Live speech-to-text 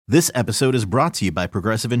This episode is brought to you by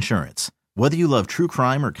Progressive Insurance. Whether you love true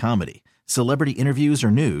crime or comedy, celebrity interviews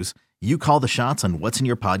or news, you call the shots on what's in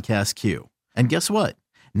your podcast queue. And guess what?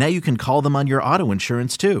 Now you can call them on your auto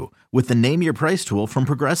insurance too with the Name Your Price tool from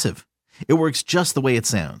Progressive. It works just the way it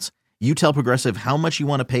sounds. You tell Progressive how much you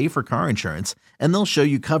want to pay for car insurance, and they'll show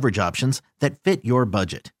you coverage options that fit your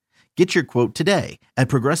budget. Get your quote today at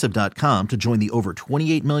Progressive.com to join the over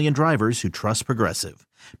 28 million drivers who trust Progressive.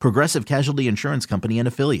 Progressive Casualty Insurance Company and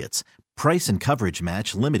Affiliates. Price and coverage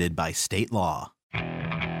match limited by state law.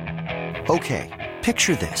 Okay,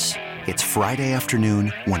 picture this. It's Friday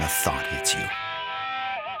afternoon when a thought hits you.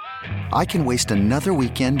 I can waste another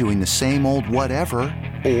weekend doing the same old whatever,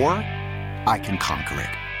 or I can conquer it.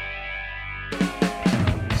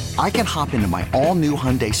 I can hop into my all-new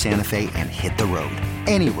Hyundai Santa Fe and hit the road.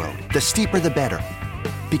 Any road. The steeper, the better.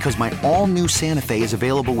 Because my all-new Santa Fe is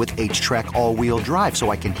available with H-Track all-wheel drive,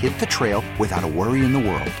 so I can hit the trail without a worry in the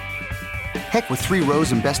world. Heck, with 3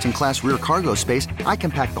 rows and best-in-class rear cargo space, I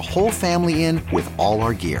can pack the whole family in with all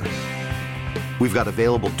our gear. We've got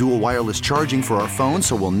available dual wireless charging for our phones,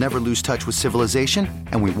 so we'll never lose touch with civilization,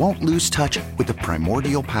 and we won't lose touch with the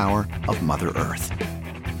primordial power of Mother Earth.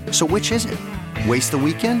 So which is it? Waste the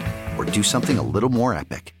weekend or do something a little more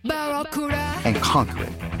epic? And conquer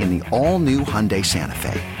it in the all-new Hyundai Santa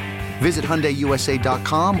Fe. Visit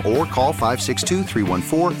HyundaiUSA.com or call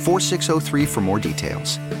 562-314-4603 for more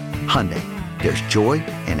details. Hyundai, there's joy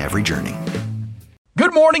in every journey.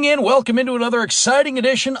 Good morning and welcome into another exciting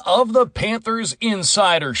edition of the Panthers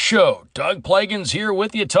Insider Show. Doug Plagens here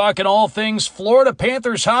with you talking all things Florida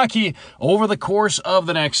Panthers hockey over the course of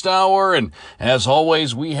the next hour. And as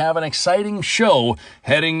always, we have an exciting show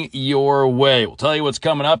heading your way. We'll tell you what's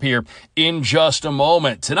coming up here in just a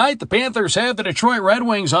moment. Tonight, the Panthers have the Detroit Red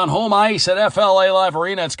Wings on home ice at FLA Live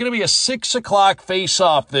Arena. It's going to be a 6 o'clock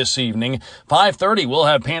face-off this evening. 5:30, we'll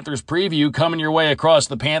have Panthers preview coming your way across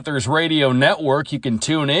the Panthers radio network. You can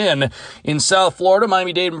tune in South Florida,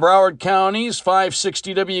 Miami-Dade and Broward counties,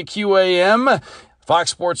 560 WQAM,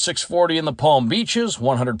 Fox Sports 640 in the Palm Beaches,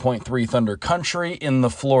 100.3 Thunder Country in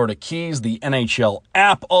the Florida Keys. The NHL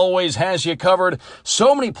app always has you covered.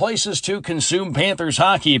 So many places to consume Panthers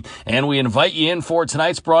hockey, and we invite you in for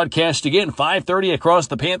tonight's broadcast again, 5:30 across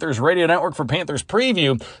the Panthers radio network for Panthers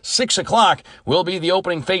preview. 6 o'clock will be the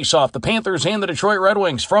opening face-off. The Panthers and the Detroit Red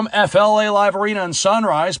Wings from FLA Live Arena in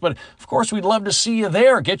Sunrise, but of course we'd love to see you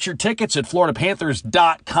there. Get your tickets at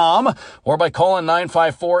FloridaPanthers.com or by calling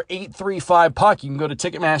 954-835-PUCK. You can go to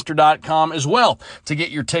Ticketmaster.com as well to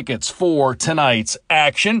get your tickets for tonight's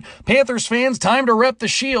action. Panthers fans, time to rep the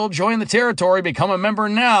shield. Join the territory. Become a member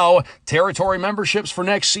now. Territory memberships for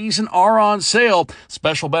next season are on sale.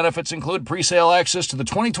 Special benefits include pre-sale access to the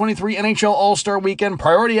 2023 NHL All-Star Weekend,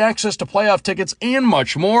 priority access to playoff tickets, and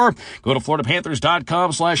much more. Go to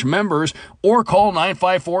FloridaPanthers.com/members or call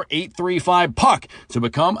 954-835-PUCK to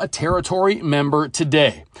become a territory member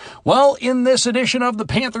today. Well, in this edition of the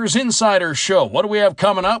Panthers Insider Show, what do we have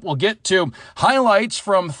coming up? We'll get to highlights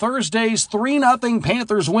from Thursday's 3-0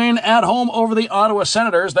 Panthers win at home over the Ottawa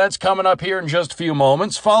Senators. That's coming up here in just a few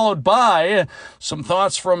moments, followed by some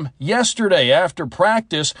thoughts from yesterday after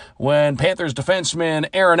practice when Panthers defenseman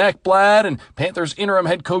Aaron Ekblad and Panthers interim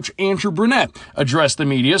head coach Andrew Brunette addressed the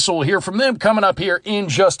media. So we'll hear from them coming up here in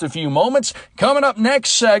just a few moments. Coming up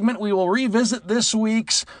next segment, we will revisit this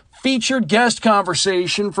week's featured guest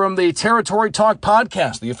conversation from the Territory Talk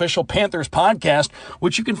podcast, the official Panthers podcast,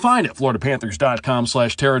 which you can find at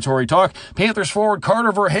FloridaPanthers.com/Territory Talk. Panthers forward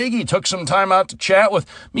Carter Verhaeghe took some time out to chat with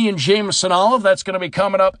me and Jameson Olive. That's going to be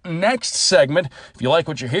coming up next segment. If you like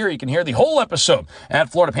what you hear, you can hear the whole episode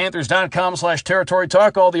at FloridaPanthers.com/Territory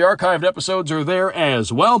Talk. All the archived episodes are there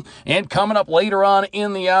as well. And coming up later on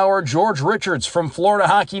in the hour, George Richards from Florida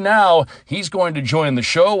Hockey Now. He's going to join the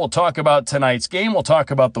show. We'll talk about tonight's game. We'll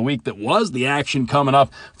talk about the week that was, the action coming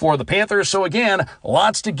up for the Panthers. So again,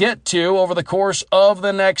 lots to get to over the course of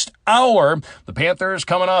the next hour. The Panthers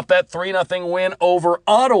coming off that 3-0 win over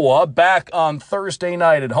Ottawa back on Thursday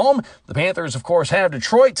night at home. The Panthers, of course, have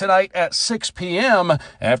Detroit tonight at 6 p.m.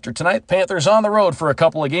 After tonight, the Panthers on the road for a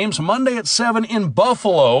couple of games. Monday at 7 in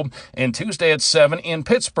Buffalo and Tuesday at 7 in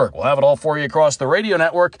Pittsburgh. We'll have it all for you across the radio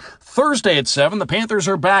network. Thursday at 7, the Panthers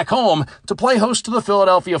are back home to play host to the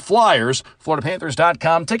Philadelphia Flyers.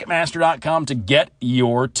 FloridaPanthers.com, Ticketmaster.com to get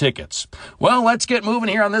your tickets. Well, let's get moving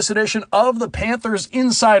here on this edition of the Panthers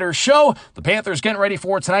Insider Show. The Panthers getting ready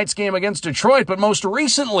for tonight's game against Detroit, but most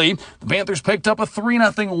recently, the Panthers picked up a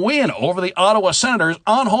 3-0 win over the Ottawa Senators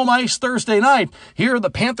on home ice Thursday night. Here are the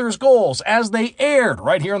Panthers' goals as they aired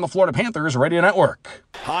right here on the Florida Panthers Radio Network.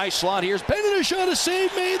 High slot, here's Benedict, shot, a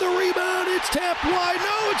save made, the rebound, it's tapped wide,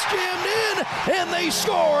 no, it's jammed in, and they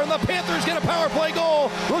score, and the Panthers get a power play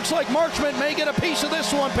goal. Looks like Marchment may get a piece of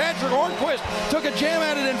this one. Patrick Hornquist took a jam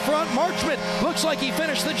at it in front. Marchment looks like he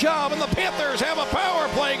finished the job, and the Panthers have a power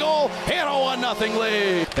play goal and a 1-0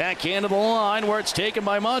 lead. Backhand to the line where it's taken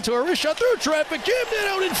by Montour, wrist shot through traffic, jammed it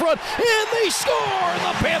out in front, and they score, and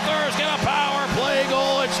the Panthers get a power play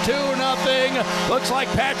goal. It's 2-0. Looks like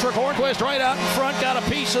Patrick Hornquist right out in front got a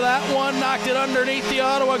piece of that one, knocked it underneath the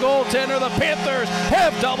Ottawa goaltender. The Panthers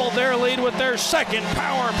have doubled their lead with their second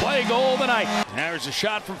power play goal tonight. There's a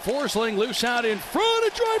shot from Forsling, loose out in front,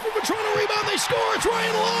 a drive from a Toronto rebound, they score, it's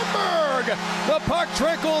Ryan Lomberg. The puck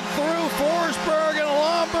trickled through Forsberg, and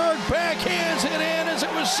Lomberg backhands it in as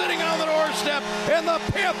it was sitting on the doorstep, and the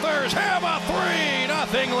Panthers have a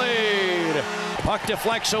 3-0 lead. Puck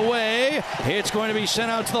deflects away. It's going to be sent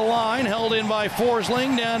out to the line, held in by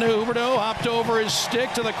Forsling, down to Huberdeau, hopped over his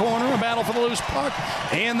stick to the corner, a battle for the loose puck,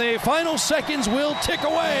 and the final seconds will tick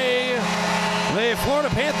away. The Florida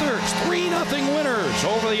Panthers 3-0 winners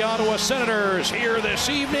over the Ottawa Senators here this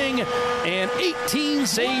evening. An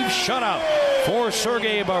 18-save shutout for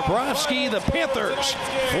Sergei Bobrovsky. The Panthers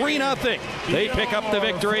 3-0. They pick up the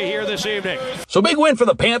victory here this evening. So big win for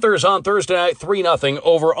the Panthers on Thursday night, 3-0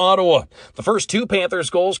 over Ottawa. The first two Panthers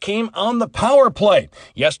goals came on the power play.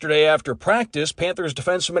 Yesterday after practice, Panthers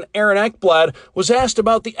defenseman Aaron Ekblad was asked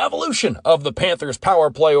about the evolution of the Panthers power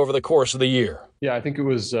play over the course of the year. Yeah, I think it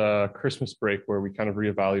was Christmas break where we kind of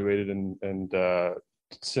reevaluated and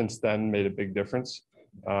since then made a big difference.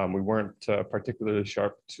 We weren't particularly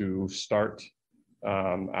sharp to start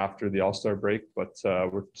after the All-Star break, but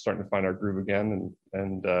we're starting to find our groove again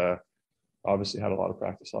and obviously had a lot of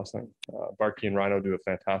practice last night. Barkey and Rhino do a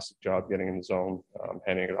fantastic job getting in the zone,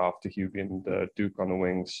 handing it off to Hubie and Duke on the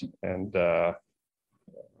wings. And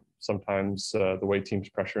sometimes the way teams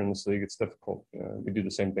pressure in this league, it's difficult. We do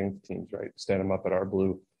the same thing to teams, right? Stand them up at our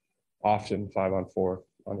blue, often 5-on-4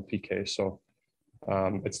 on the PK. So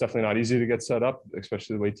it's definitely not easy to get set up,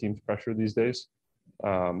 especially the way teams pressure these days.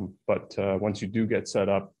 But once you do get set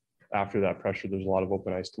up, after that pressure, there's a lot of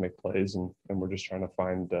open ice to make plays, and we're just trying to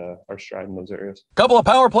find our stride in those areas. Couple of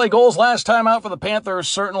power play goals last time out for the Panthers.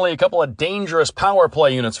 Certainly a couple of dangerous power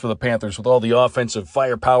play units for the Panthers with all the offensive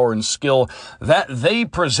firepower and skill that they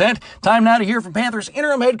present. Time now to hear from Panthers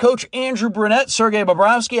interim head coach Andrew Brunette. Sergei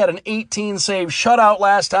Bobrovsky had an 18-save shutout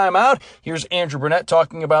last time out. Here's Andrew Brunette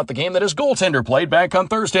talking about the game that his goaltender played back on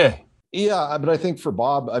Thursday. Yeah, but I think for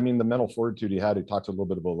Bob, I mean, the mental fortitude he had, he talked a little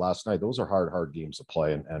bit about last night. Those are hard games to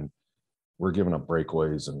play, and we're giving up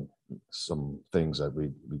breakaways and some things that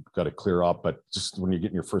we've got to clear up. But just when you're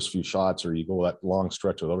getting your first few shots, or you go that long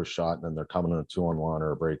stretch without a shot, and then they're coming on a 2-on-1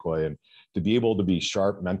 or a breakaway, and to be able to be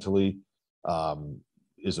sharp mentally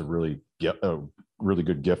is a really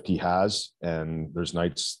good gift he has. And there's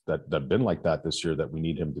nights that have been like that this year that we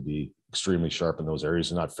need him to be extremely sharp in those areas.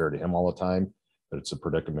 It's not fair to him all the time, but it's a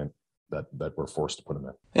predicament that we're forced to put him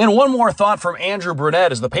in. And one more thought from Andrew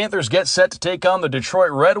Brunette as the Panthers get set to take on the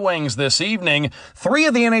Detroit Red Wings this evening. 3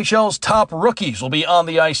 of the NHL's top rookies will be on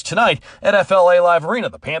the ice tonight at FLA Live Arena.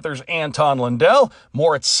 The Panthers' Anton Lundell,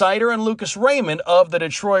 Moritz Seider, and Lucas Raymond of the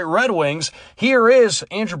Detroit Red Wings. Here is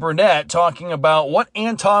Andrew Brunette talking about what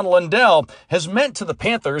Anton Lundell has meant to the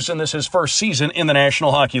Panthers in his first season in the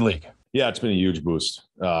National Hockey League. Yeah, it's been a huge boost.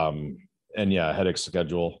 And yeah, headache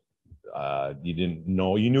schedule. You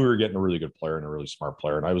knew we were getting a really good player and a really smart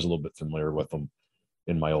player. And I was a little bit familiar with him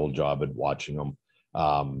in my old job and watching him.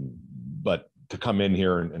 But to come in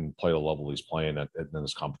here and play the level he's playing at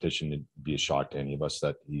this competition, it'd be a shock to any of us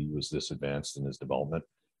that he was this advanced in his development.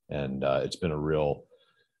 And it's been a real,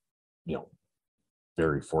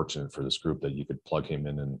 very fortunate for this group that you could plug him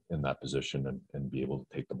in that position and be able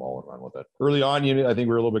to take the ball and run with it. Early on, I think we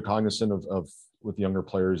were a little bit cognizant of with younger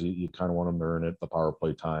players, you kind of want him to earn it, the power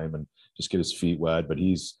play time, and just get his feet wet. But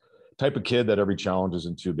he's the type of kid that every challenge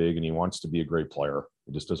isn't too big, and he wants to be a great player.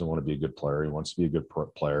 He just doesn't want to be a good player. He wants to be a good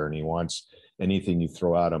player, and he wants anything you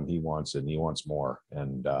throw at him, he wants it, and he wants more.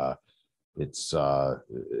 And it's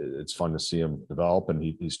fun to see him develop, and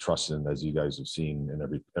he's trusted, as you guys have seen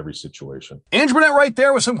in every situation. Andrew Brunette right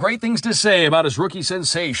there with some great things to say about his rookie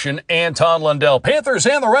sensation, Anton Lundell. Panthers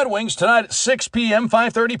and the Red Wings tonight at 6 p.m.,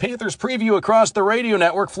 5:30 Panthers preview across the radio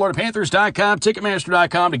network, FloridaPanthers.com,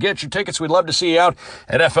 Ticketmaster.com to get your tickets. We'd love to see you out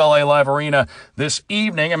at FLA Live Arena this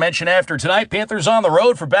evening. I mentioned after tonight, Panthers on the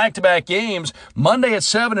road for back-to-back games. Monday at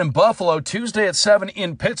 7 in Buffalo, Tuesday at 7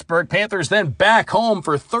 in Pittsburgh. Panthers then back home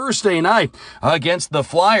for Thursday night tonight against the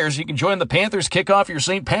Flyers. You can join the Panthers, kick off your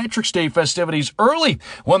St. Patrick's Day festivities early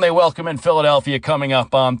when they welcome in Philadelphia coming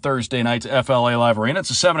up on Thursday night to FLA Live Arena. It's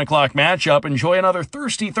a 7 o'clock matchup. Enjoy another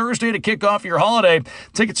Thirsty Thursday to kick off your holiday.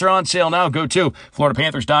 Tickets are on sale now. Go to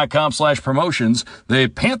floridapanthers.com/promotions. The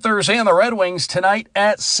Panthers and the Red Wings tonight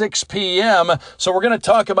at 6 p.m. So we're going to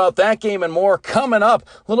talk about that game and more coming up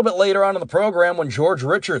a little bit later on in the program when George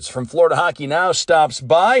Richards from Florida Hockey Now stops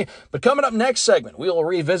by. But coming up next segment, we will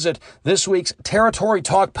revisit this week's Territory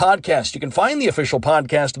Talk podcast. You can find the official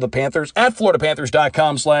podcast of the Panthers at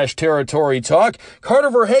floridapanthers.com/territory talk. Carter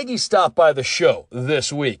Verhaeghe stopped by the show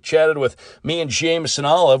this week, chatted with me and Jameson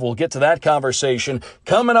Olive. We'll get to that conversation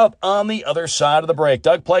coming up on the other side of the break.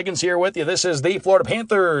 Doug Plagens here with you. This is the Florida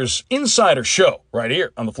Panthers Insider Show right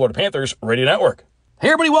here on the Florida Panthers Radio Network. Hey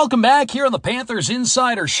everybody, welcome back here on the Panthers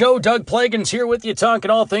Insider Show. Doug Plagens here with you, talking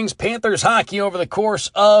all things Panthers hockey over the course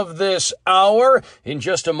of this hour. In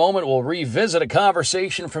just a moment, we'll revisit a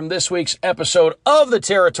conversation from this week's episode of the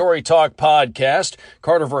Territory Talk podcast.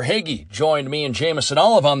 Carter Verhaeghe joined me and Jameson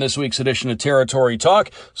Olive on this week's edition of Territory Talk,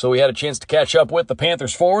 so we had a chance to catch up with the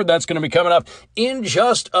Panthers forward. That's going to be coming up in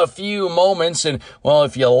just a few moments. And, well,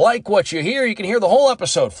 if you like what you hear, you can hear the whole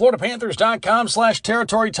episode.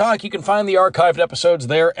 floridapanthers.com/territory talk. You can find the archived episode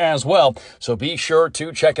there as well. So be sure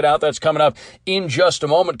to check it out. That's coming up in just a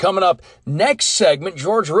moment. Coming up next segment,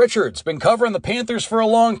 George Richards. Been covering the Panthers for a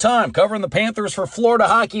long time, covering the Panthers for Florida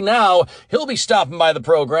Hockey Now. He'll be stopping by the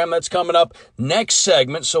program. That's coming up next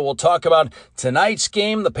segment. So we'll talk about tonight's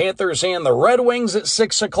game, the Panthers and the Red Wings at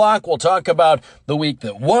 6 o'clock. We'll talk about the week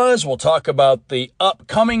that was. We'll talk about the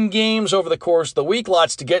upcoming games over the course of the week.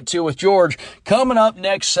 Lots to get to with George. Coming up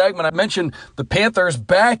next segment, I mentioned the Panthers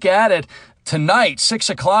back at it tonight, 6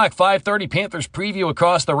 o'clock, 5:30 Panthers preview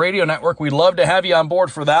across the radio network. We'd love to have you on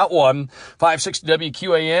board for that one. 560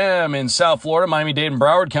 WQAM in South Florida, Miami-Dade, and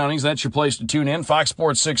Broward counties. That's your place to tune in. Fox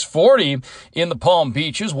Sports 640 in the Palm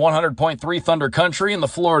Beaches, 100.3 Thunder Country in the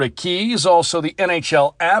Florida Keys. Also, the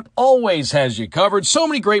NHL app always has you covered. So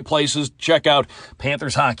many great places to check out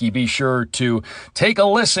Panthers hockey. Be sure to take a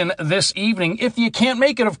listen this evening. If you can't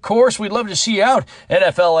make it, of course, we'd love to see you out at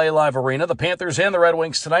FLA Live Arena. The Panthers and the Red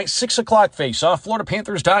Wings tonight, 6 o'clock face-off.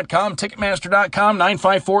 FloridaPanthers.com, Ticketmaster.com,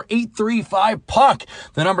 954-835-PUCK,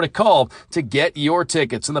 the number to call to get your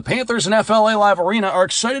tickets. And the Panthers and FLA Live Arena are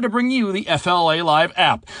excited to bring you the FLA Live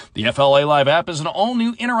app. The FLA Live app is an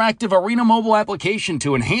all-new interactive arena mobile application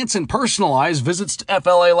to enhance and personalize visits to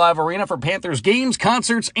FLA Live Arena for Panthers games,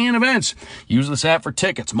 concerts, and events. Use this app for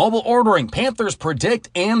tickets, mobile ordering, Panthers Predict,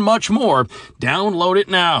 and much more. Download it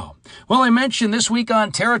now. Well, I mentioned this week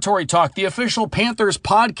on Territory Talk, the official Panthers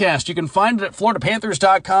podcast. You can find it at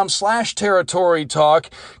floridapanthers.com/territory talk.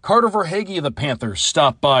 Carter Verhaeghe of the Panthers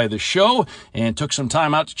stopped by the show and took some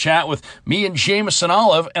time out to chat with me and Jameson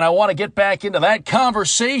Olive, and I want to get back into that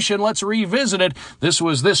conversation. Let's revisit it. This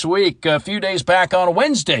was this week, a few days back on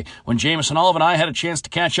Wednesday, when Jameson Olive and I had a chance to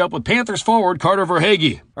catch up with Panthers forward Carter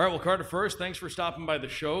Verhaeghe. All right, well, Carter, first, thanks for stopping by the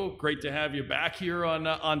show. Great to have you back here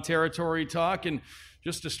on Territory Talk. And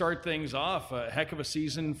just to start things off, a heck of a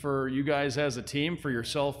season for you guys as a team, for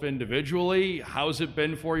yourself individually. How's it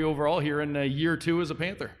been for you overall here in year two as a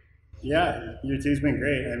Panther? Yeah, year two's been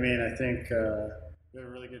great. I mean, I think we have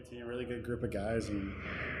a really good team, really good group of guys. And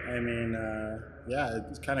I mean, yeah,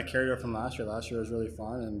 it's kind of carried over from last year. Last year was really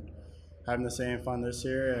fun, and having the same fun this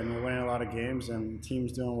year. And we're winning a lot of games, and the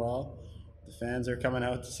team's doing well. The fans are coming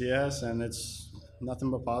out to see us, and it's nothing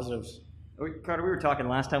but positives. Carter, we were talking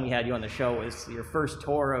last time we had you on the show was your first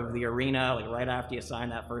tour of the arena, like right after you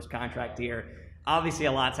signed that first contract here. Obviously,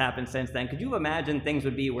 a lot's happened since then. Could you imagine things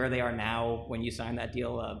would be where they are now when you signed that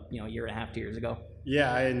deal, a year and a half, 2 years ago?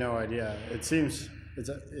 Yeah, I had no idea. It seems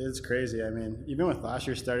it's crazy. I mean, even with last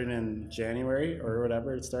year starting in January or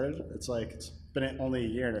whatever it started, it's like it's been only a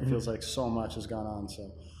year and it feels like so much has gone on. So,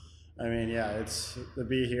 I mean, yeah, it's to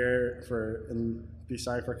be here and be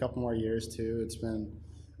signed for a couple more years too.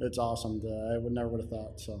 It's awesome. I would never have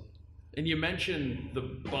thought so. And you mentioned the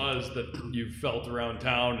buzz that you felt around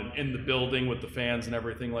town and in the building with the fans and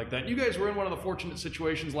everything like that. You guys were in one of the fortunate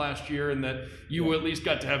situations last year in that you at least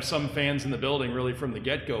got to have some fans in the building really from the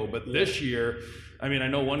get-go. But this year, I mean, I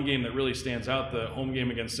know one game that really stands out, the home game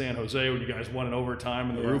against San Jose when you guys won in overtime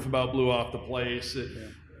and the roof about blew off the place.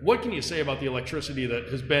 What can you say about the electricity that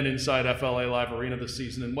has been inside FLA Live Arena this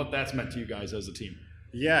season and what that's meant to you guys as a team?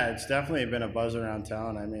 Yeah, it's definitely been a buzz around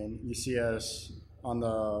town. I mean, you see us on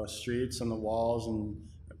the streets, on the walls, and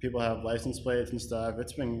people have license plates and stuff.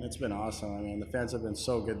 It's been awesome. I mean, the fans have been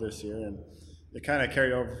so good this year, and it kind of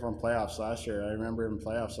carried over from playoffs last year. I remember in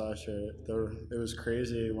playoffs last year, it was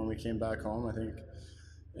crazy when we came back home. I think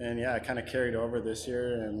yeah, I kind of carried over this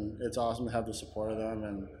year, and it's awesome to have the support of them.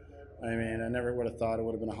 And I mean, I never would have thought it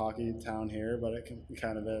would have been a hockey town here, but it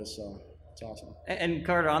kind of is. So it's awesome. And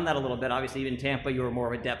Carter, on that a little bit, obviously in Tampa, you were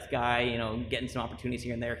more of a depth guy, you know, getting some opportunities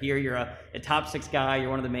here and there. Here, you're a top 6 guy. You're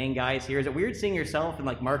one of the main guys here. Is it weird seeing yourself in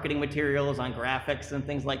like marketing materials on graphics and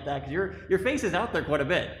things like that? Because your face is out there quite a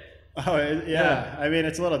bit. Oh, yeah. I mean,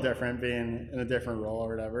 it's a little different being in a different role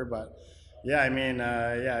or whatever, but yeah, I mean,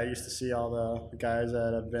 I used to see all the guys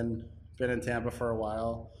that have been in Tampa for a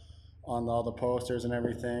while on all the posters and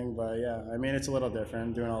everything, but yeah, I mean, it's a little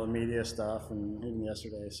different doing all the media stuff, and even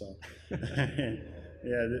yesterday, so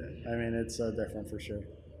yeah, I mean, it's different for sure.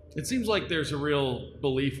 It seems like there's a real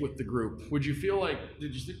belief with the group. Did you feel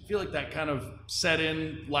like that kind of set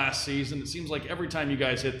in last season? It seems like every time you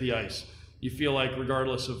guys hit the ice, you feel like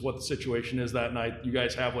regardless of what the situation is that night, you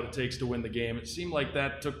guys have what it takes to win the game. It seemed like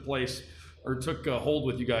that took a hold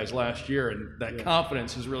with you guys last year, and that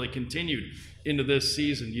confidence has really continued into this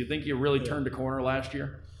season. Do you think you really turned a corner last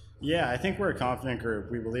year? Yeah, I think we're a confident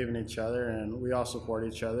group. We believe in each other, and we all support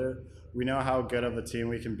each other. We know how good of a team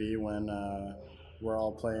we can be when we're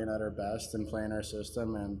all playing at our best and playing our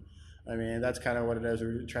system. And I mean, that's kind of what it is.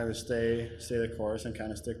 We're trying to stay the course and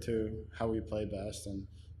kind of stick to how we play best.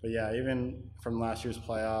 But yeah, even from last year's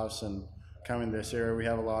playoffs and coming this year, we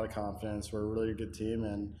have a lot of confidence. We're a really good team,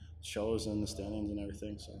 and shows in the standings and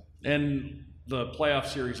everything. So. And the playoff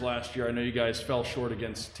series last year, I know you guys fell short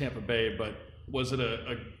against Tampa Bay, but was it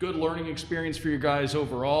a good learning experience for you guys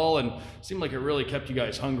overall? And it seemed like it really kept you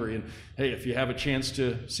guys hungry. And hey, if you have a chance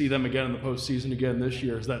to see them again in the postseason again this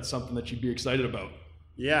year, is that something that you'd be excited about?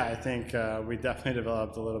 Yeah, I think we definitely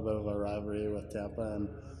developed a little bit of a rivalry with Tampa. And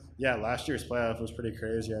yeah, last year's playoff was pretty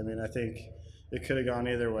crazy. I mean, I think it could have gone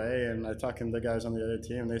either way, and I talked to the guys on the other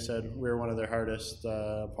team. They said we were one of their hardest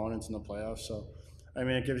opponents in the playoffs. So, I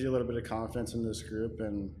mean, it gives you a little bit of confidence in this group.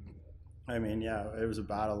 And, I mean, yeah, it was a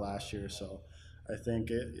battle last year. So, I think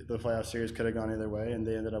the playoff series could have gone either way, and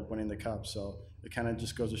they ended up winning the cup. So, it kind of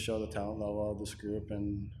just goes to show the talent level of this group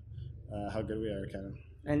and how good we are, kind of.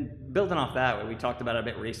 And building off that, what we talked about a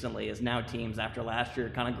bit recently is now teams after last year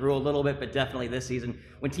kind of grew a little bit, but definitely this season,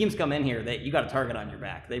 when teams come in here, you got a target on your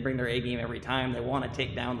back. They bring their A game every time. They want to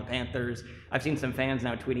take down the Panthers. I've seen some fans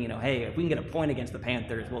now tweeting, hey, if we can get a point against the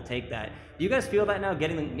Panthers, we'll take that. Do you guys feel that now,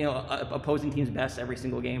 getting opposing teams' best every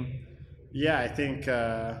single game? Yeah, I think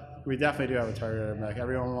we definitely do have a target on our back.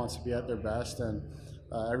 Everyone wants to be at their best, and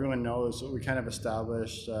everyone knows we kind of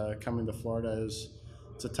established coming to Florida is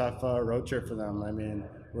it's a tough road trip for them. I mean,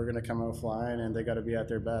 we're going to come out flying, and they got to be at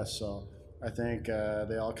their best. So I think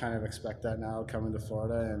they all kind of expect that now coming to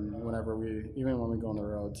Florida, and even when we go on the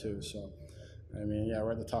road too. So, I mean, yeah,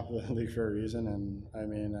 we're at the top of the league for a reason, and I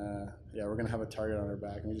mean, yeah, we're going to have a target on our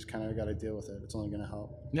back, and we just kind of got to deal with it. It's only going to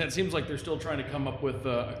help. Yeah, it seems like they're still trying to come up with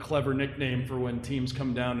a clever nickname for when teams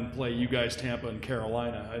come down and play you guys, Tampa and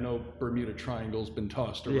Carolina. I know Bermuda Triangle's been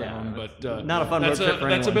tossed around, but not a fun road trip for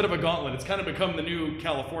that's anyone. a bit of a gauntlet. It's kind of become the new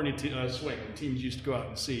California swing. When teams used to go out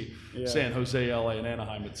and see San Jose, LA, and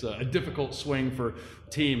Anaheim. It's a difficult swing for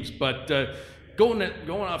teams, but going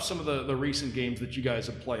off some of the recent games that you guys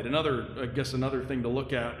have played, another thing to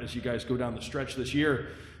look at as you guys go down the stretch this year,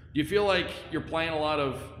 do you feel like you're playing a lot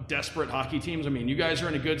of desperate hockey teams? I mean, you guys are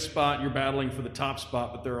in a good spot, you're battling for the top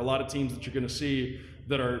spot, but there are a lot of teams that you're going to see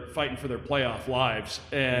that are fighting for their playoff lives.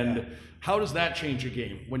 And how does that change a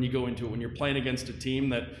game when you go into it, when you're playing against a team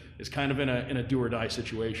that is kind of in a do or die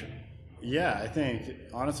situation? Yeah, I think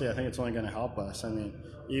it's only going to help us. I mean,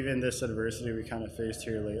 even this adversity we kind of faced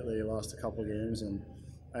here lately, lost a couple games, and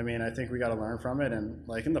I mean, I think we got to learn from it. And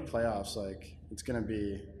like in the playoffs, like it's going to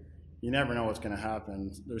be, you never know what's going to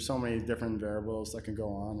happen. There's so many different variables that can go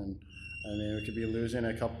on, and I mean, we could be losing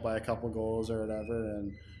by a couple goals or whatever,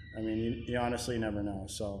 and I mean, you honestly never know.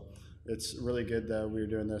 So it's really good that we're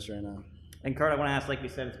doing this right now. And Kurt, I want to ask, like you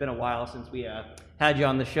said, it's been a while since we had you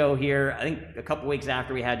on the show here. I think a couple weeks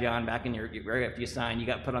after we had you on, back in right after you signed, you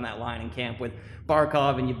got put on that line in camp with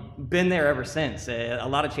Barkov, and you've been there ever since. A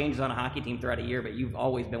lot of changes on a hockey team throughout a year, but you've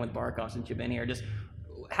always been with Barkov since you've been here. Just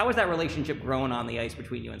how has that relationship grown on the ice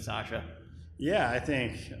between you and Sasha? Yeah, I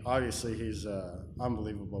think obviously he's an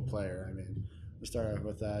unbelievable player. I mean, to start off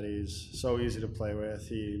with that, he's so easy to play with.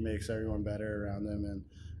 He makes everyone better around him, and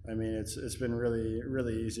I mean, it's been really,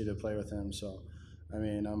 really easy to play with him. So, I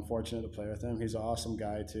mean, I'm fortunate to play with him. He's an awesome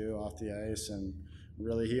guy too off the ice, and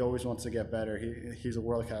really, he always wants to get better. He's a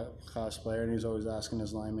world-class player, and he's always asking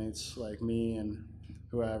his line mates like me and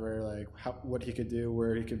whoever, like what he could do,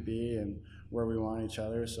 where he could be, and where we want each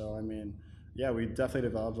other. So, I mean, yeah, we definitely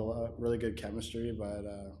developed a really good chemistry, but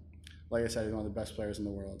like I said, he's one of the best players in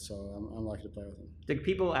the world. So I'm lucky to play with him. Did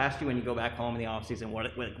people ask you when you go back home in the offseason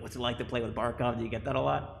what's it like to play with Barkov? Do you get that a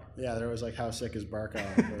lot? Yeah, there was like, how sick is Barkov?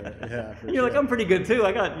 Yeah, You're sure. Like, I'm pretty good too.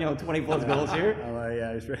 I got 20 plus goals here. I'm like,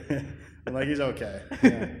 yeah, I'm like, he's okay.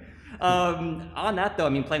 Yeah. On that though, I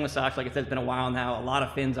mean, playing with Sasha, like I said, it's been a while now. A lot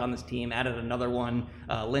of Finns on this team. Added another one,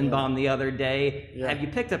 Lindbaum the other day. Yeah. Have you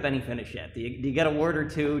picked up any Finnish yet? Do you get a word or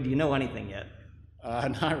two? Do you know anything yet?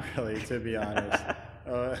 Not really, to be honest.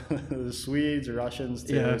 The Swedes, Russians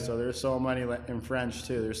too. Yeah. So there's so many in French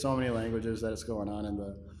too. There's so many languages that's going on in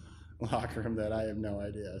the locker room that I have no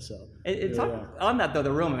idea. So on that though,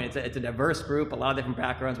 the room, I mean, it's a diverse group, a lot of different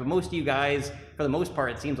backgrounds, but most of you guys, for the most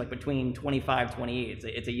part, it seems like between 25, 28.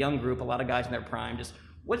 It's a young group, a lot of guys in their prime. Just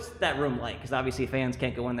what's that room like? Because obviously fans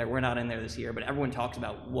can't go in there. We're not in there this year, but everyone talks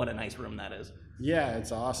about what a nice room that is. Yeah,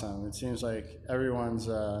 it's awesome. It seems like everyone's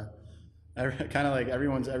kind of like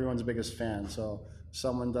everyone's biggest fan. So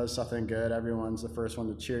someone does something good, everyone's the first one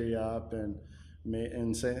to cheer you up, and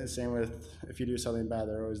same with if you do something bad,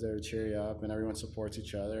 they're always there to cheer you up, and everyone supports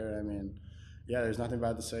each other. I mean, yeah, there's nothing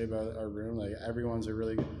bad to say about our room. Like, everyone's a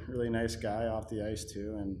really, really nice guy off the ice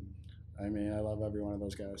too, and I mean, I love every one of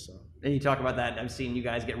those guys. So. And you talk about that. I've seen you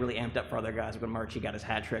guys get really amped up for other guys. When Marchie got his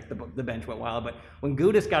hat trick, the bench went wild. But when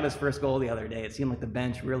Gudas got his first goal the other day, it seemed like the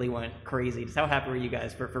bench really went crazy. Just how happy were you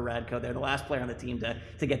guys for Radko? They're the last player on the team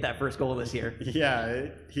to get that first goal this year. Yeah,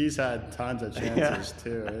 he's had tons of chances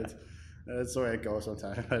too. That's the way it goes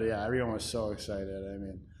sometimes. But yeah, everyone was so excited. I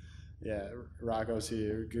mean, yeah, Rocco's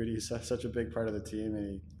here. Goody's such a big part of the team, and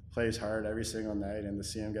he plays hard every single night. And to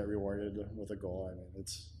see him get rewarded with a goal, I mean,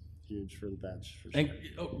 it's huge for the bench. For sure.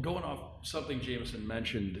 And going off something Jameson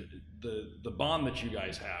mentioned, the bond that you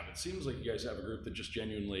guys have, it seems like you guys have a group that just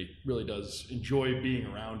genuinely really does enjoy being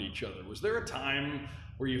around each other. Was there a time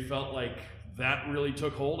where you felt like that really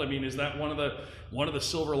took hold? I mean, is that one of the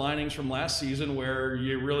silver linings from last season, where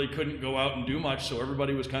you really couldn't go out and do much, so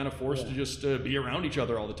everybody was kind of forced to just be around each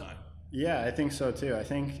other all the time? Yeah, I think so too. I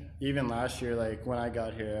think even last year, like when I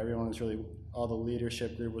got here, everyone was all the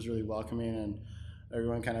leadership group was really welcoming, and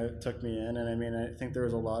everyone kind of took me in. And I mean, I think there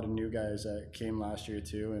was a lot of new guys that came last year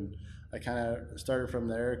too, and I kind of started from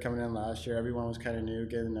there. Coming in last year, everyone was kind of new,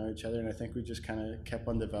 getting to know each other, and I think we just kind of kept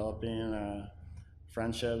on developing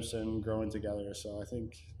friendships and growing together. So I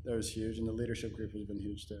think that was huge, and the leadership group has been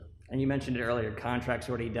huge too. And you mentioned it earlier, contract's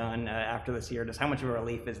already done after this year. Just how much of a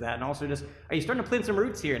relief is that? And also, just are you starting to plant some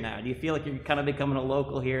roots here now? Do you feel like you're kind of becoming a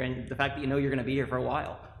local here, and the fact that you're going to be here for a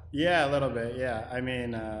while? Yeah, a little bit. Yeah, I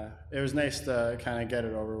mean, it was nice to kind of get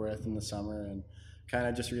it over with in the summer and kind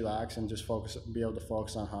of just relax and just be able to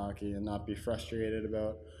focus on hockey and not be frustrated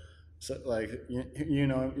about, you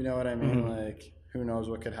know what I mean? Mm-hmm. Like, who knows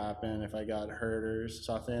what could happen if I got hurt or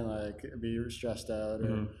something, like be stressed out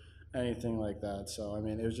or anything like that. So, I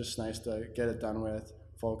mean, it was just nice to get it done with,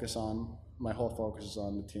 my whole focus is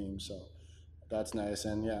on the team. So that's nice.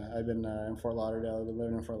 And yeah, I've been in Fort Lauderdale. I've been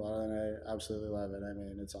living in Fort Lauderdale, and I absolutely love it. I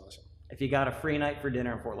mean, it's awesome. If you got a free night for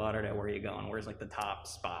dinner in Fort Lauderdale, where are you going? Where's like the top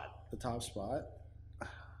spot? The top spot?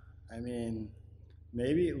 I mean,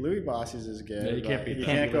 maybe Louis Bossi's is good. Yeah, you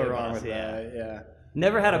can't go wrong with that. Yeah.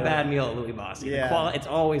 Never had a bad meal at Louis Bossi. Yeah. It's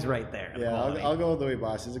always right there. Yeah, I'll go with Louis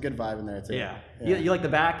Bossi. There's a good vibe in there too. Yeah. You like the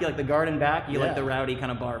back? You like the garden back? You like the rowdy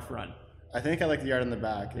kind of bar front? I think I like the yard in the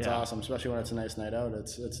back. It's awesome, especially when it's a nice night out.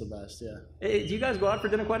 It's the best, yeah. Do you guys go out for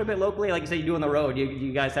dinner quite a bit locally? Like you say, you do on the road. Do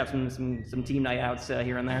you guys have some team night outs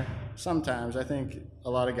here and there? Sometimes. I think a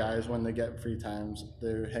lot of guys, when they get free times,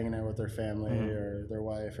 they're hanging out with their family or their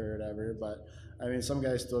wife or whatever. But, I mean, some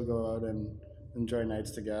guys still go out and enjoy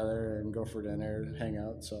nights together and go for dinner and hang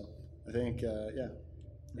out. So, I think, yeah.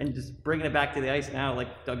 And just bringing it back to the ice now,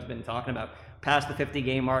 like Doug's been talking about, past the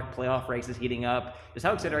 50-game mark, playoff race is heating up. Just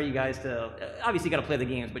how excited are you guys to, obviously you got to play the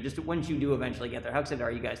games, but just once you do eventually get there, how excited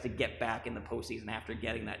are you guys to get back in the postseason after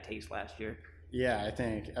getting that taste last year? Yeah, I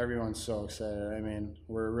think everyone's so excited. I mean,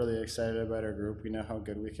 we're really excited about our group. We know how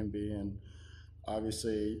good we can be, and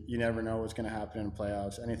obviously you never know what's going to happen in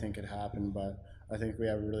playoffs. Anything could happen, but I think we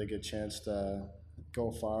have a really good chance to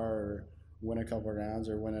go far or win a couple of rounds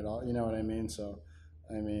or win it all. You know what I mean? So,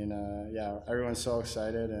 I mean, yeah, everyone's so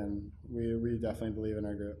excited, and we definitely believe in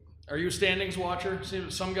our group. Are you a standings watcher?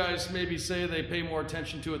 Some guys maybe say they pay more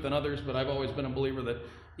attention to it than others, but I've always been a believer that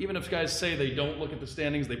even if guys say they don't look at the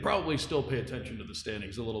standings, they probably still pay attention to the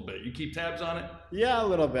standings a little bit. You keep tabs on it? Yeah, a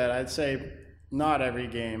little bit. I'd say not every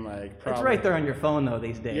game. Like probably. It's right there on your phone, though,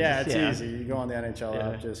 these days. Yeah, it's easy. You go on the NHL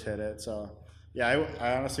app, just hit it. So, yeah,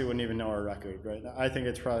 I honestly wouldn't even know our record right now. I think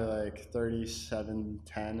it's probably like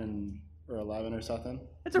 37-10 or 11 or something.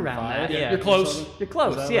 It's around that, yeah. You're close. You're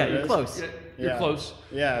close, yeah, you're close. Yeah. close.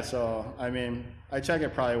 Yeah, so, I mean, I check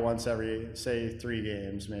it probably once every, say, 3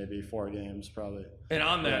 games, maybe 4 games, probably. And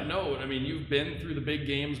on that note, I mean, you've been through the big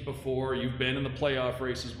games before. You've been in the playoff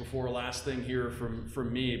races before. Last thing here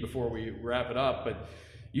from me before we wrap it up, but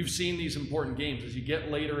you've seen these important games. As you get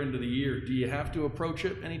later into the year, do you have to approach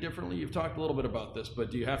it any differently? You've talked a little bit about this,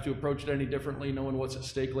 but do you have to approach it any differently knowing what's at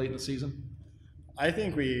stake late in the season? I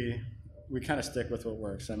think we kind of stick with what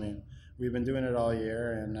works. I mean, we've been doing it all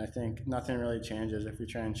year, and I think nothing really changes. If we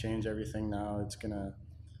try and change everything now, it's going to,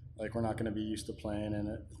 like, we're not going to be used to playing,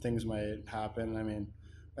 and things might happen. I mean,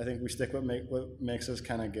 I think we stick what makes us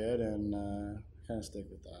kind of good, and kind of stick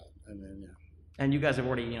with that. And then, yeah. And you guys have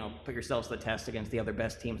already, put yourselves to the test against the other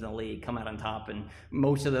best teams in the league, come out on top in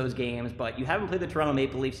most of those games, but you haven't played the Toronto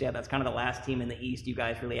Maple Leafs yet. That's kind of the last team in the East. You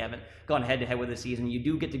guys really haven't gone head-to-head with this season. You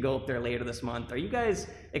do get to go up there later this month. Are you guys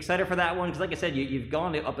excited for that one? Because like I said, you've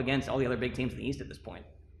gone up against all the other big teams in the East at this point.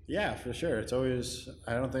 Yeah, for sure. It's always,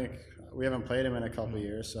 I don't think, we haven't played them in a couple of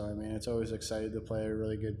years, so I mean, it's always excited to play a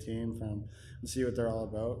really good team and see what they're all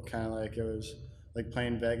about. Kind of like it was like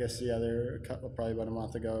playing Vegas probably about a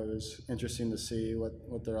month ago. It was interesting to see what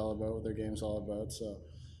they're all about, what their game's all about. So,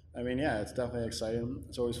 I mean, yeah, it's definitely exciting.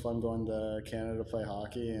 It's always fun going to Canada to play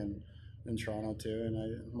hockey, and in Toronto too,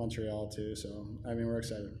 and Montreal too. So, I mean, we're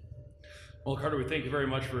excited. Well, Carter, we thank you very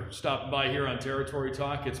much for stopping by here on Territory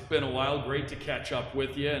Talk. It's been a while. Great to catch up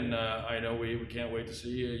with you, and I know we can't wait to see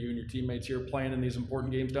you and your teammates here playing in these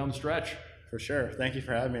important games down the stretch. For sure. Thank you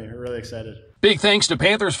for having me. We're really excited. Big thanks to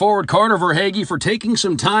Panthers forward Carter Verhaeghe for taking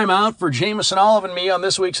some time out for Jameson Olive and me on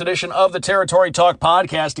this week's edition of the Territory Talk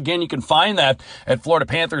podcast. Again, you can find that at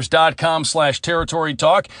floridapanthers.com/Territory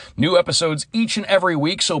Talk. New episodes each and every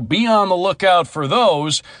week, so be on the lookout for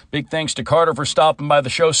those. Big thanks to Carter for stopping by the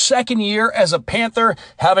show. Second year as a Panther,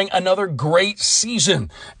 having another great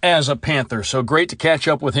season as a Panther. So great to catch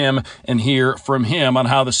up with him and hear from him on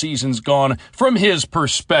how the season's gone from his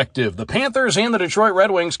perspective. The Panthers and the Detroit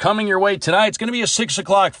Red Wings coming your way tonight. It's going to be a 6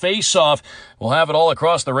 o'clock face-off. We'll have it all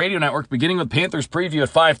across the radio network, beginning with Panthers preview at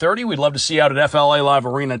 5:30. We'd love to see you out at FLA Live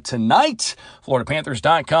Arena tonight.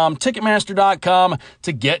 FloridaPanthers.com, Ticketmaster.com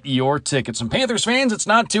to get your tickets. And Panthers fans, it's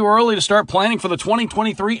not too early to start planning for the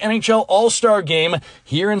 2023 NHL All-Star Game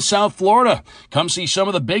here in South Florida. Come see some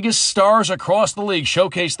of the biggest stars across the league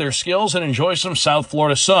showcase their skills and enjoy some South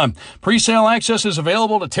Florida sun. Pre-sale access is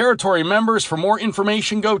available to Territory members. For more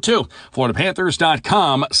information, go to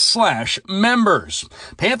FloridaPanthers.com/members.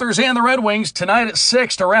 Panthers and the Red Wings tonight at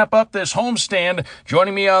 6 to wrap up this homestand.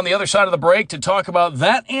 Joining me on the other side of the break to talk about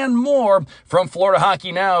that and more from Florida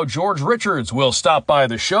Hockey Now, George Richards will stop by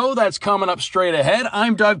the show. That's coming up straight ahead.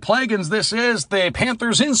 I'm Doug Plagans. This is the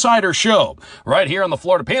Panthers Insider Show right here on the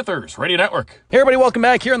Florida Panthers Radio Network. Hey everybody, welcome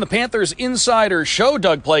back here on the Panthers Insider Show.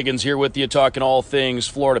 Doug Plagans here with you, talking all things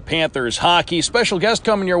Florida Panthers hockey. Special guest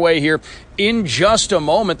coming your way here in just a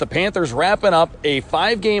moment. The Panthers wrapping up a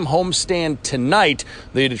 5-game homestand tonight.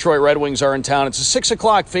 The Detroit Red Wings are in town. It's a 6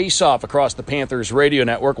 o'clock face-off across the Panthers Radio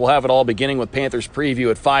Network. We'll have it all beginning with Panthers preview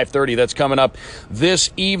at 5:30. That's coming up this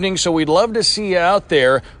evening, so we'd love to see you out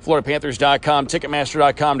there. FloridaPanthers.com,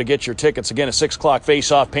 Ticketmaster.com to get your tickets. Again, a 6 o'clock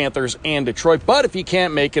face-off, Panthers and Detroit. But if you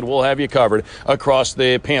can't make it, we'll have you covered across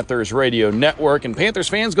the Panthers Radio Network. And Panthers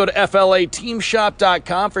fans, go to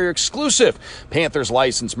FLATeamShop.com for your exclusive Panthers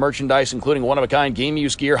licensed merchandise, including one-of-a-kind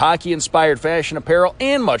game-use gear, hockey-inspired fashion apparel,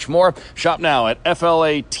 and much more. Shop now at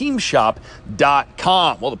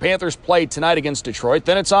FLATeamShop.com. Well, the Panthers play tonight against Detroit.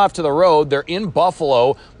 Then it's off to the road. They're in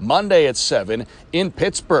Buffalo Monday at 7, in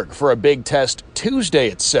Pittsburgh for a big test Tuesday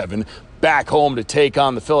at 7. Back home to take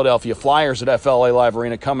on the Philadelphia Flyers at FLA Live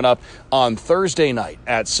Arena coming up on Thursday night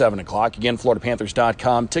at 7 o'clock. Again,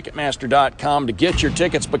 FloridaPanthers.com, Ticketmaster.com to get your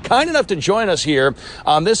tickets. But kind enough to join us here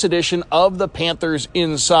on this edition of the Panthers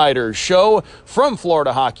Insider Show from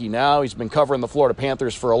Florida Hockey Now. He's been covering the Florida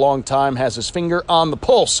Panthers for a long time, has his finger on the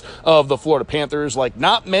pulse of the Florida Panthers like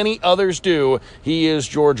not many others do. He is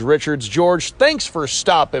George Richards. George, thanks for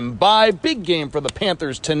stopping by. Big game for the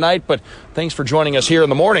Panthers tonight, but thanks for joining us here in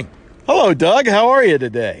the morning. Hello, Doug. How are you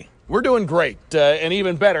today? We're doing great, and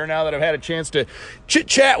even better now that I've had a chance to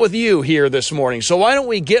chit-chat with you here this morning. So why don't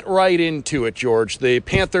we get right into it, George? The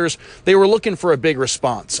Panthers, they were looking for a big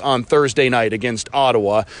response on Thursday night against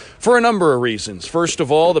Ottawa for a number of reasons. First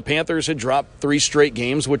of all, the Panthers had dropped 3 straight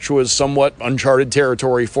games, which was somewhat uncharted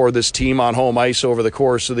territory for this team on home ice over the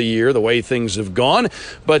course of the year, the way things have gone,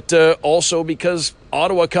 but also because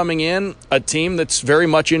Ottawa coming in, a team that's very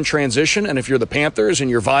much in transition, and if you're the Panthers and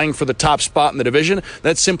you're vying for the top spot in the division,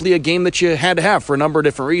 that's simply a game that you had to have for a number of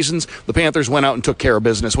different reasons. The Panthers went out and took care of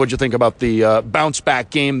business. What'd you think about the bounce-back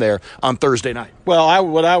game there on Thursday night? Well,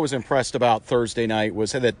 what I was impressed about Thursday night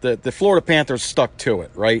was that the Florida Panthers stuck to it,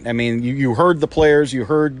 right? I mean, you heard the players, you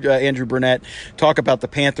heard Andrew Brunette talk about the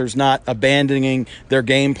Panthers not abandoning their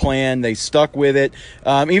game plan. They stuck with it,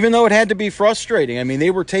 even though it had to be frustrating. I mean, they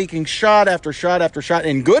were taking shot after shot after shot,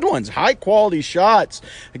 and good ones, high-quality shots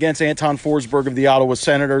against Anton Forsberg of the Ottawa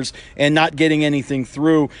Senators, and not getting anything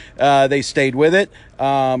through. They stayed with it.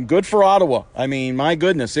 Good for Ottawa. I mean, my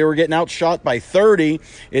goodness, they were getting outshot by 30,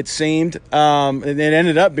 it seemed. And it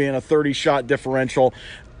ended up being a 30-shot differential.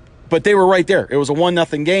 But they were right there. It was a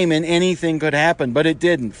 1-0 game, and anything could happen, but it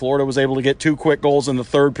didn't. Florida was able to get 2 quick goals in the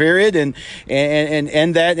third period, and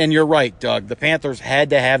that. And you're right, Doug. The Panthers had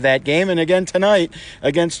to have that game, and again tonight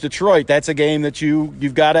against Detroit, that's a game that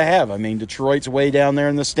you've got to have. I mean, Detroit's way down there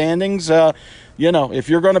in the standings. If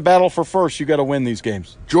you're going to battle for first, you got to win these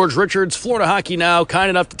games. George Richards, Florida Hockey Now, kind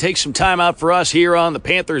enough to take some time out for us here on the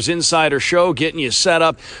Panthers Insider Show, getting you set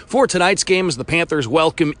up for tonight's game as the Panthers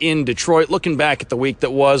welcome in Detroit. Looking back at the week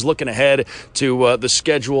that was, looking ahead to the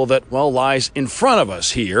schedule that, lies in front of us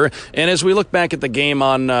here. And as we look back at the game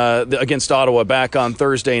against Ottawa back on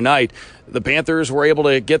Thursday night, the Panthers were able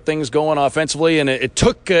to get things going offensively, and it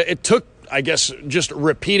took I guess, just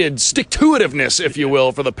repeated stick-to-itiveness, if you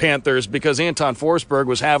will, for the Panthers, because Anton Forsberg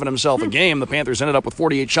was having himself a game. The Panthers ended up with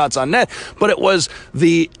 48 shots on net, but it was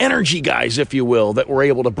the energy guys, if you will, that were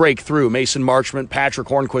able to break through. Mason Marchment, Patrick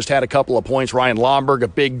Hornquist had a couple of points, Ryan Lomberg, a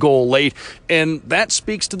big goal late, and that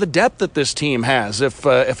speaks to the depth that this team has. If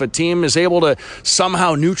a team is able to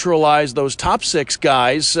somehow neutralize those top 6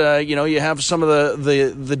 guys, you have some of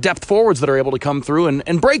the depth forwards that are able to come through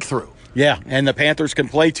and break through. Yeah, and the Panthers can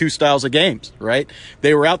play 2 styles of games, right?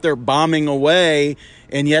 They were out there bombing away,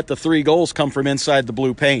 and yet the 3 goals come from inside the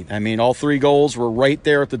blue paint. I mean, all 3 goals were right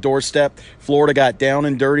there at the doorstep. Florida got down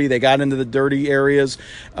and dirty. They got into the dirty areas.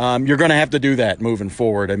 You're going to have to do that moving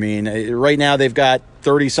forward. I mean, right now they've got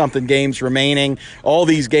 30-something games remaining. All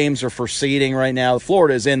these games are for seeding right now.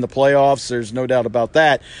 Florida is in the playoffs. There's no doubt about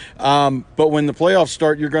that. But when the playoffs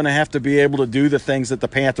start, you're going to have to be able to do the things that the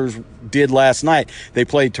Panthers did last night. They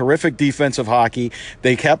played terrific defensive hockey.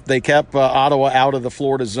 They kept Ottawa out of the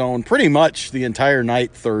Florida zone pretty much the entire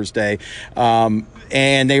night Thursday.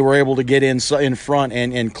 And they were able to get in front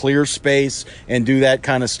and clear space and do that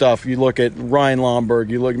kind of stuff. You look at Ryan Lomberg,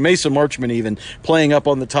 you look at Mason Marchment even playing up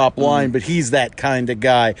on the top line, but he's that kind of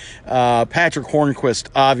guy. Patrick Hornquist,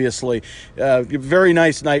 obviously. Very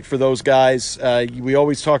nice night for those guys. We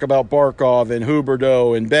always talk about Barkov and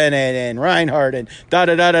Huberdeau and Bennett and Reinhart and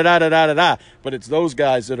da-da-da-da-da-da-da-da. But it's those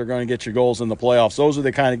guys that are going to get you goals in the playoffs. Those are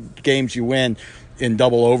the kind of games you win in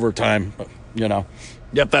double overtime,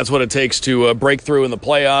 Yep, that's what it takes to break through in the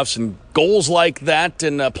playoffs, and goals like that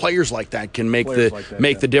and players like that can make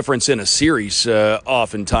the difference in a series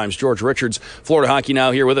oftentimes. George Richards, Florida Hockey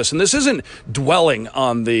Now, here with us. And this isn't dwelling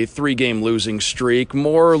on the 3-game losing streak,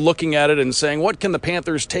 more looking at it and saying, what can the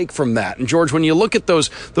Panthers take from that? And, George, when you look at those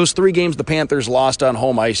 3 games the Panthers lost on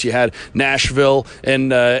home ice, you had Nashville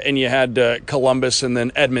and you had Columbus and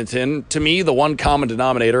then Edmonton. To me, the one common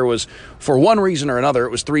denominator was, for one reason or another,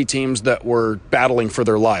 it was 3 teams that were battling for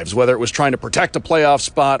their lives, whether it was trying to protect a playoff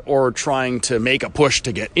spot or trying to make a push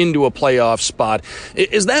to get into a playoff spot.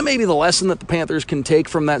 Is that maybe the lesson that the Panthers can take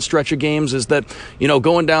from that stretch of games, is that,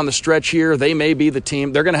 going down the stretch here, they may be the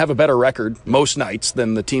team, they're going to have a better record most nights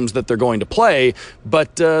than the teams that they're going to play,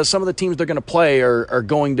 but some of the teams they're going to play are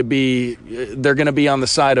going to be, they're going to be on the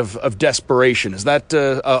side of desperation. Is that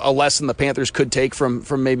a lesson the Panthers could take from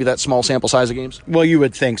maybe that small sample size of games? Well, you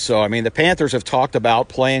would think so. I mean, the Panthers have talked about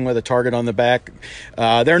playing with a target on the back.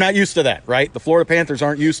 They're not used to that, right? The Florida Panthers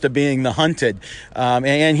aren't used to being the hunted,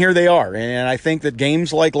 and here they are. And I think that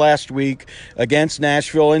games like last week against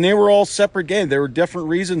Nashville, and they were all separate games. There were different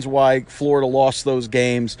reasons why Florida lost those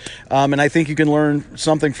games, and I think you can learn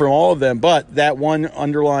something from all of them. But that one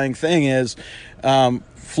underlying thing is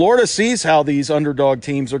Florida sees how these underdog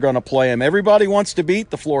teams are going to play them. Everybody wants to beat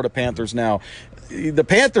the Florida Panthers now. The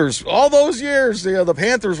Panthers, all those years, the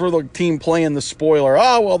Panthers were the team playing the spoiler.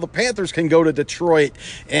 The Panthers can go to Detroit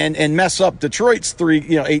and mess up Detroit's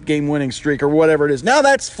 8-game winning streak or whatever it is. Now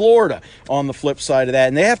that's Florida on the flip side of that,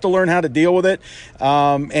 and they have to learn how to deal with it.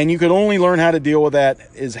 And you can only learn how to deal with that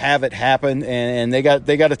is have it happen. And they got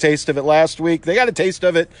a taste of it last week. They got a taste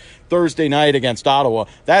of it Thursday night against Ottawa.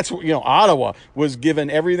 That's Ottawa was given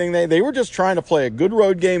everything they were just trying to play a good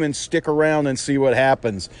road game and stick around and see what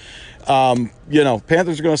happens.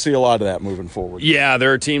 Panthers are going to see a lot of that moving forward. Yeah,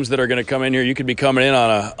 there are teams that are going to come in here. You could be coming in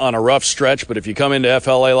on a rough stretch, but if you come into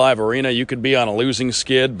FLA Live Arena, you could be on a losing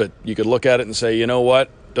skid, but you could look at it and say, you know what?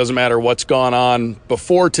 Doesn't matter what's gone on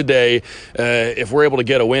before today. If we're able to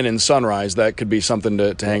get a win in Sunrise, that could be something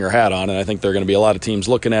to hang our hat on, and I think there are going to be a lot of teams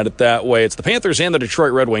looking at it that way. It's the Panthers and the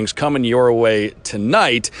Detroit Red Wings coming your way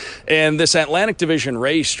tonight, and this Atlantic Division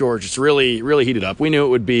race, George, it's really, really heated up. We knew it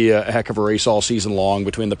would be a heck of a race all season long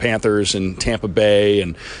between the Panthers and Tampa Bay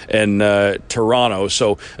and Toronto.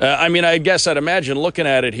 So, I guess I'd imagine looking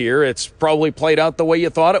at it here, it's probably played out the way you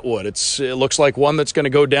thought it would. It looks like one that's going to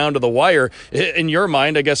go down to the wire. In your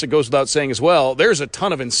mind, I guess it goes without saying as well, there's a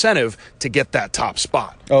ton of incentive to get that top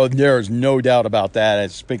spot. Oh, there is no doubt about that. I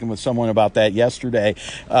was speaking with someone about that yesterday.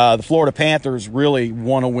 The Florida Panthers really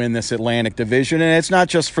want to win this Atlantic Division, and it's not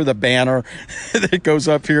just for the banner that goes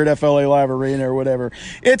up here at FLA Live Arena or whatever.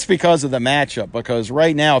 It's because of the matchup, because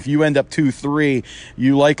right now, if you end up 2-3,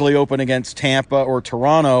 you likely open against Tampa or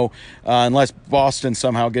Toronto, unless Boston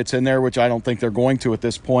somehow gets in there, which I don't think they're going to at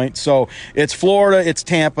this point. So it's Florida, it's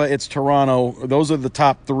Tampa, it's Toronto. Those are the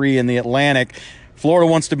top three in the Atlantic. Florida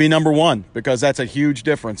wants to be number one because that's a huge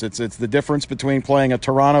difference. It's the difference between playing a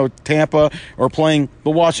Toronto, Tampa, or playing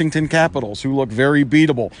the Washington Capitals, who look very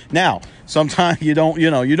beatable. Now, sometimes you don't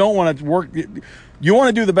want to work. You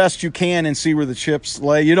want to do the best you can and see where the chips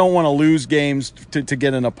lay. You don't want to lose games to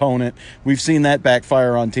get an opponent. We've seen that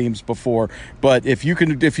backfire on teams before. But if you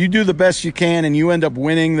do the best you can and you end up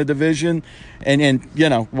winning the division, and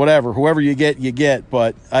whatever, whoever you get.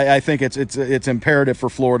 But I think it's imperative for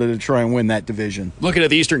Florida to try and win that division. Looking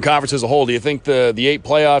at the Eastern Conference as a whole, do you think the 8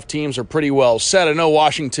 playoff teams are pretty well set? I know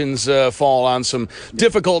Washington's fallen on some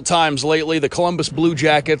difficult times lately. The Columbus Blue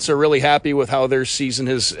Jackets are really happy with how their season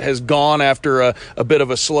has gone after a bit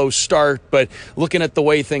of a slow start. But looking at the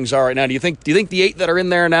way things are right now, do you think the 8 that are in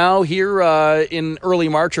there now here in early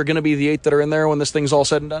March are going to be the 8 that are in there when this thing's all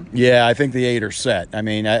said and done? Yeah, I think the 8 are set. I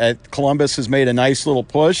mean, Columbus has made a nice little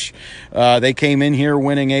push. They came in here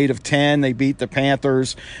winning 8 of 10. They beat the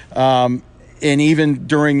Panthers. And even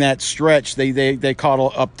during that stretch, they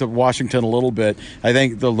caught up to Washington a little bit. I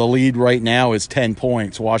think the lead right now is 10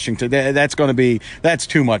 points. Washington, that's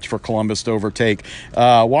too much for Columbus to overtake.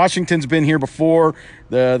 Washington's been here before.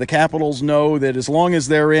 The Capitals know that as long as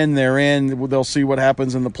they're in. They'll see what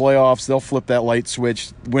happens in the playoffs. They'll flip that light switch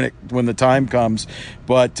when the time comes.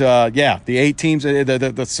 But the 8 teams,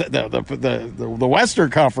 the Western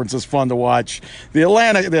Conference is fun to watch. The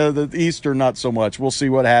Atlantic, the Eastern, not so much. We'll see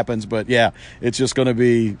what happens. But yeah, it's just going to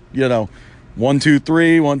be 1, 2,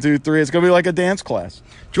 3, 1, 2, 3. It's going to be like a dance class.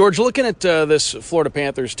 George, looking at this Florida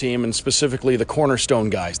Panthers team, and specifically the cornerstone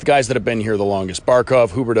guys, the guys that have been here the longest,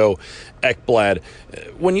 Barkov, Huberdeau, Ekblad,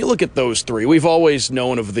 when you look at those 3, we've always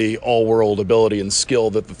known of the all-world ability and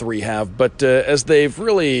skill that the 3 have, but as they've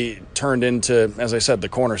really turned into, as I said, the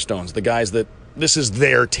cornerstones, the guys that this is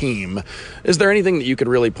their team, is there anything that you could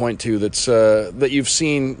really point to that's that you've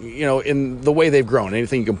seen, in the way they've grown,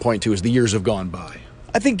 anything you can point to as the years have gone by?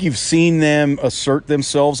 I think you've seen them assert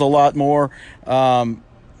themselves a lot more.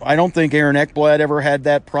 I don't think Aaron Ekblad ever had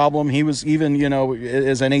that problem. He was even,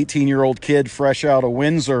 as an 18-year-old kid fresh out of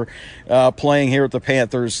Windsor playing here at the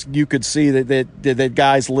Panthers, you could see that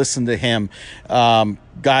guys listened to him.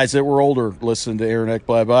 Guys that were older listened to Aaron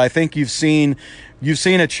Ekblad. But I think you've seen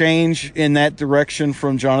a change in that direction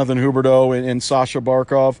from Jonathan Huberdeau and Sasha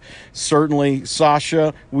Barkov. Certainly,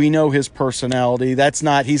 Sasha, we know his personality. He's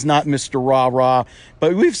not Mr. Rah-Rah,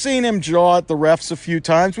 but we've seen him jaw at the refs a few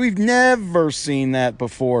times. We've never seen that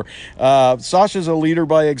before. Sasha's a leader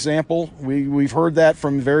by example. We've heard that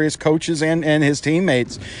from various coaches and his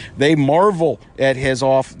teammates. They marvel at his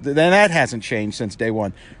off. Then that hasn't changed since day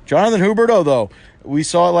one. Jonathan Huberdeau, though, we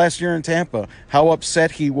saw it last year in Tampa, how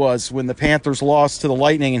upset he was when the Panthers lost to the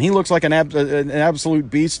Lightning, and he looks like an absolute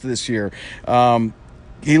beast this year.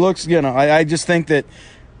 He looks, I just think that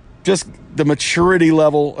just the maturity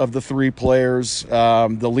level of the 3 players,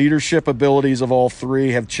 the leadership abilities of all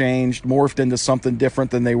 3 have changed, morphed into something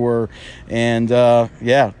different than they were. And,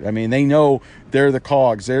 they know they're the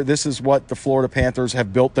cogs. This is what the Florida Panthers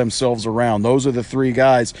have built themselves around. Those are the 3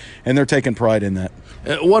 guys, and they're taking pride in that.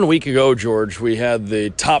 1 week ago, George, we had the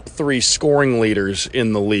top 3 scoring leaders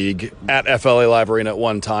in the league at FLA Live Arena at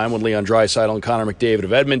one time when Leon Draisaitl and Connor McDavid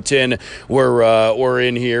of Edmonton were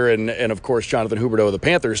in here, and of course Jonathan Huberdeau of the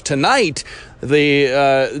Panthers. Tonight,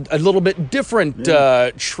 a little bit different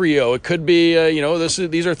trio. It could be,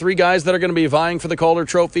 these are 3 guys that are going to be vying for the Calder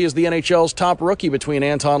Trophy as the NHL's top rookie between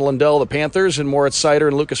Anton Lundell, the Panthers, and Moritz Seider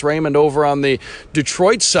and Lucas Raymond over on the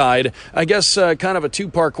Detroit side. I guess kind of a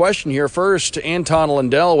 2-part question here. First, Anton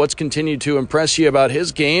Lundell, what's continued to impress you about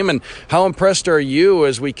his game, and how impressed are you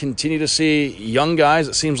as we continue to see young guys,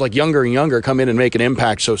 it seems like younger and younger, come in and make an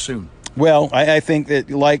impact so soon? Well, I think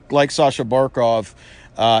that like Sasha Barkov,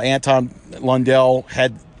 Anton Lundell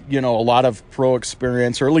had a lot of pro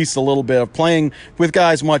experience, or at least a little bit of playing with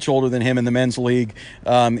guys much older than him in the men's league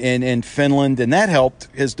in Finland, and that helped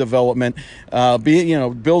his development.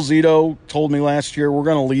 Bill Zito told me last year, we're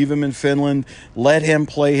going to leave him in Finland, let him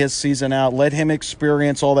play his season out, let him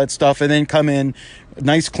experience all that stuff, and then come in.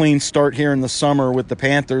 Nice clean start here in the summer with the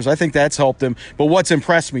Panthers. I think that's helped him. But what's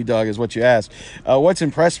impressed me, Doug, is what you asked. What's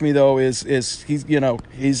impressed me though is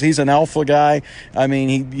he's an alpha guy. I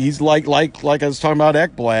mean, he's like I was talking about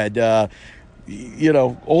Ekblad.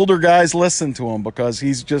 Older guys listen to him because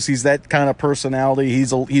he's that kind of personality.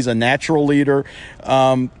 He's a natural leader.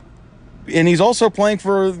 And he's also playing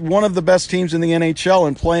for one of the best teams in the NHL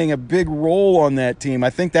and playing a big role on that team.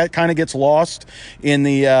 I think that kind of gets lost in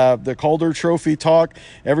the Calder Trophy talk.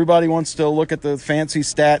 Everybody wants to look at the fancy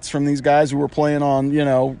stats from these guys who are playing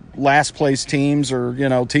on, last place teams or,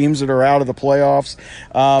 teams that are out of the playoffs,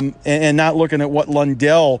 and not looking at what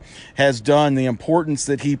Lundell has done, the important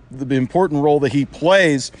role that he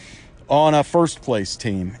plays on a first place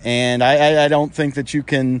team. And I don't think that you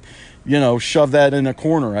can shove that in a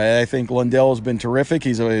corner. I think Lundell has been terrific.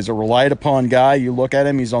 He's a relied upon guy. You look at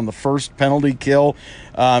him, he's on the first penalty kill.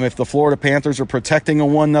 If the Florida Panthers are protecting a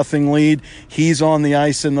 1-0 lead, he's on the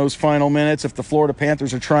ice in those final minutes. If the Florida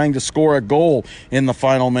Panthers are trying to score a goal in the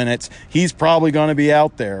final minutes, he's probably going to be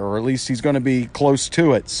out there, or at least he's going to be close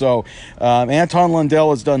to it. So Anton Lundell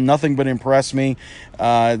has done nothing but impress me.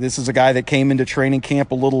 This is a guy that came into training camp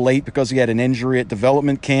a little late because he had an injury at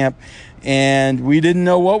development camp, and we didn't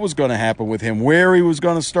know what was going to happen with him, where he was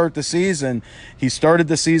going to start the season. He started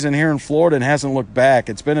the season here in Florida and hasn't looked back.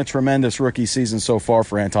 It's been a tremendous rookie season so far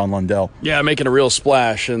for Anton Lundell. Yeah, making a real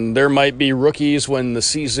splash, and there might be rookies when the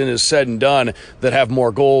season is said and done that have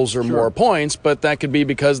more goals or more points, but that could be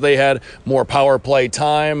because they had more power play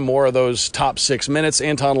time, more of those top 6 minutes.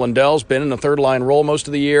 Anton Lundell's been in a third-line role most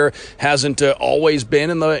of the year, hasn't always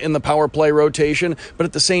been in the power play rotation, but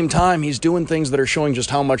at the same time, he's doing things that are showing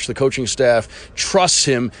just how much the coaching staff trusts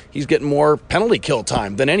him. He's getting more penalty kill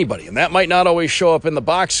time than anybody, and that might not always show up in the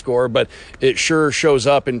box score, but it sure shows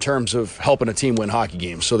up in terms of helping a team win hockey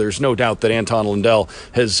games. So there's no doubt that Anton Lundell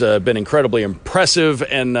has been incredibly impressive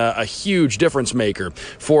and a huge difference maker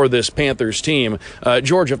for this Panthers team.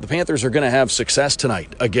 George, if the Panthers are going to have success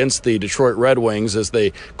tonight against the Detroit Red Wings as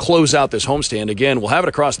they close out this homestand, again, we'll have it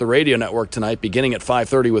across the radio network tonight beginning at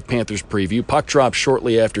 5:30 with Panthers Preview. Puck drops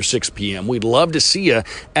shortly after 6 p.m. We'd love to see you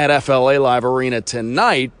at FLA Live Arena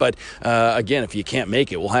tonight, but again, if you can't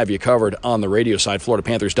make it, we'll have you covered on the radio side,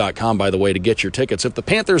 FloridaPanthers.com, by the way, to get your tickets. If the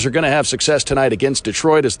Panthers are going to have success tonight against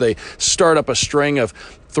Detroit as they start up a string of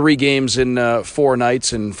 3 games in 4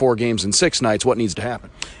 nights and 4 games in 6 nights, what needs to happen?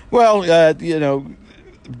 Well,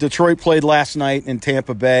 Detroit played last night in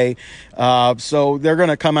Tampa Bay, so they're going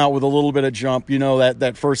to come out with a little bit of jump.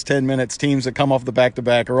 That first 10 minutes, teams that come off the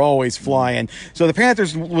back-to-back are always flying. So the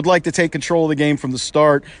Panthers would like to take control of the game from the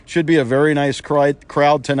start. Should be a very nice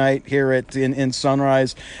crowd tonight here in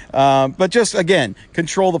Sunrise. But just, again,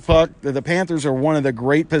 control the puck. The Panthers are one of the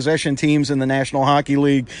great possession teams in the National Hockey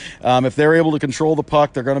League. If they're able to control the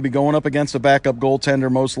puck, they're going to be going up against a backup goaltender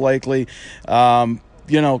most likely.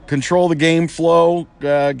 Control the game flow,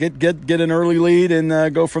 get an early lead,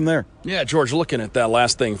 and go from there. Yeah, George, looking at that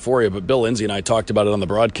last thing for you, but Bill Lindsay and I talked about it on the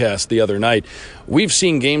broadcast the other night. We've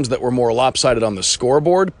seen games that were more lopsided on the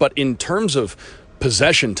scoreboard, but in terms of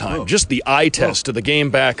possession time, just the eye test of the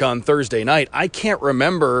game back on Thursday night, I can't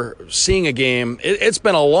remember seeing a game. It's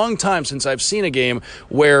been a long time since I've seen a game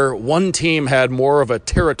where one team had more of a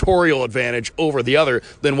territorial advantage over the other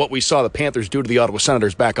than what we saw the Panthers do to the Ottawa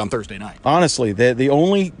Senators back on Thursday night. Honestly, the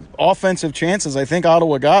only offensive chances I think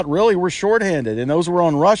Ottawa got really were shorthanded, and those were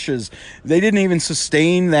on rushes. They didn't even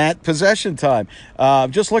sustain that possession time.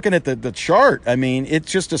 Just looking at the chart, I mean,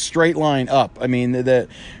 it's just a straight line up. I mean, the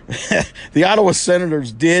Ottawa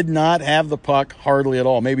Senators did not have the puck hardly at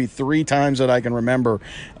all, maybe 3 times that I can remember.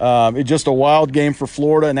 It's just a wild game for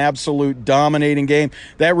Florida, an absolute dominating game.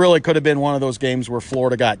 That really could have been one of those games where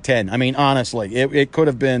Florida got 10. I mean, honestly, it could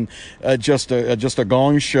have been just a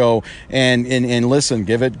gong show. And listen,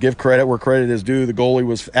 give credit where credit is due. The goalie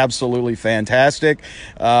was absolutely fantastic.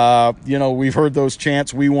 We've heard those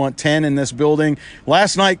chants, "We want 10 in this building."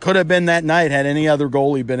 Last night could have been that night had any other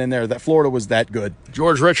goalie been in there. That Florida was that good.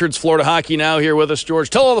 George Richards, Florida Hockey Now, here with us. George,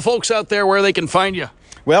 tell all the folks out there where they can find you.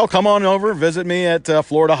 Well, come on over, visit me at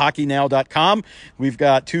FloridaHockeyNow.com. We've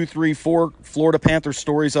got 2, 3, 4 Florida Panther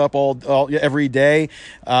stories up every day.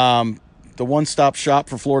 The one-stop shop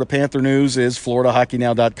for Florida Panther news is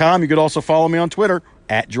FloridaHockeyNow.com. You could also follow me on Twitter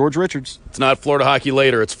at George Richards. It's not Florida Hockey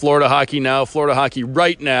later. It's Florida Hockey now, Florida Hockey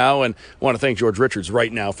right now. And I want to thank George Richards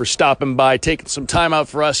right now for stopping by, taking some time out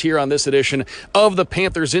for us here on this edition of the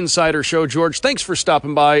Panthers Insider Show. George, thanks for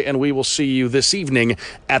stopping by, and we will see you this evening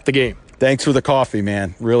at the game. Thanks for the coffee,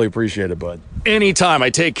 man. Really appreciate it, bud. Anytime.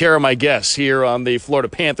 I take care of my guests here on the Florida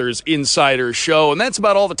Panthers Insider Show. And that's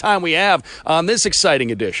about all the time we have on this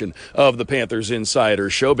exciting edition of the Panthers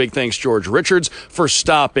Insider Show. Big thanks, George Richards, for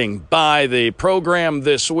stopping by the program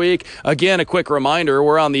this week. Again, a quick reminder,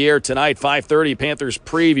 we're on the air tonight, 5:30 Panthers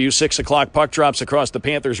preview, 6 o'clock puck drops across the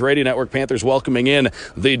Panthers Radio Network. Panthers welcoming in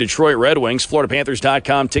the Detroit Red Wings.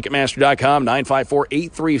 FloridaPanthers.com, Ticketmaster.com,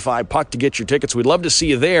 954-835-PUCK to get your tickets. We'd love to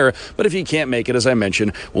see you there, but if you can't make it, as I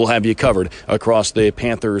mentioned, we'll have you covered across the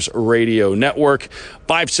Panthers Radio Network.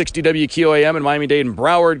 560 WQAM in Miami-Dade and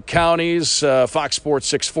Broward counties, Fox Sports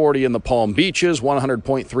 640 in the Palm Beaches,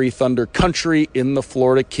 100.3 Thunder Country in the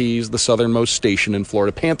Florida Keys, the southernmost station in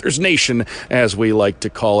Florida Panthers Nation, as we like to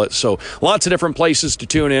call it. So lots of different places to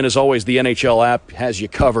tune in. As always, the NHL app has you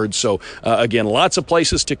covered. So again, lots of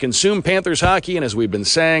places to consume Panthers hockey, and as we've been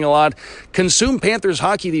saying a lot, consume Panthers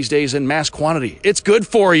hockey these days in mass quantity. It's good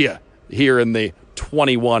for you here in the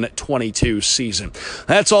 21-22 season.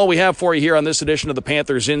 That's all we have for you here on this edition of the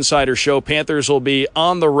Panthers Insider Show. Panthers will be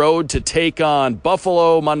on the road to take on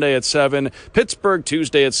Buffalo Monday at 7, Pittsburgh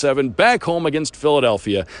Tuesday at 7, back home against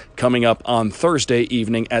Philadelphia coming up on Thursday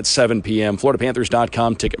evening at 7 p.m.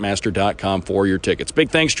 FloridaPanthers.com, Ticketmaster.com for your tickets. Big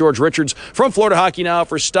thanks, George Richards from Florida Hockey Now,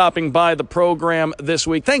 for stopping by the program this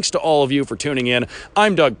week. Thanks to all of you for tuning in.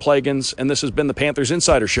 I'm Doug Plagans, and this has been the Panthers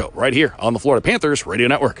Insider Show right here on the Florida Panthers Radio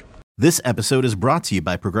Network. This episode is brought to you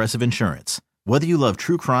by Progressive Insurance. Whether you love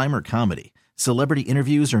true crime or comedy, celebrity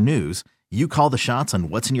interviews or news, you call the shots on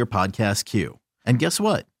what's in your podcast queue. And guess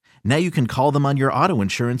what? Now you can call them on your auto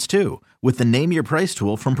insurance too with the Name Your Price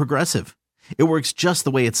tool from Progressive. It works just the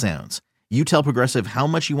way it sounds. You tell Progressive how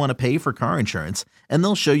much you want to pay for car insurance, and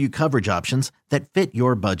they'll show you coverage options that fit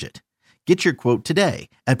your budget. Get your quote today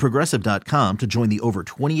at Progressive.com to join the over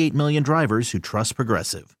 28 million drivers who trust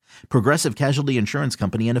Progressive. Progressive Casualty Insurance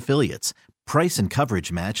Company and Affiliates. Price and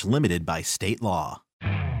coverage match limited by state law.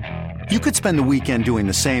 You could spend the weekend doing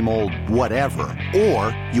the same old whatever,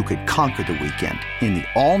 or you could conquer the weekend in the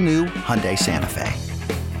all-new Hyundai Santa Fe.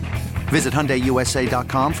 Visit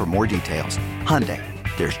HyundaiUSA.com for more details. Hyundai,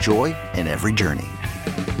 there's joy in every journey.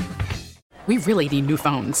 We really need new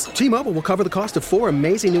phones. T-Mobile will cover the cost of 4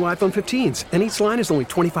 amazing new iPhone 15s, and each line is only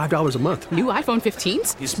 $25 a month. New iPhone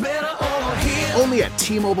 15s? It's better over here. Only at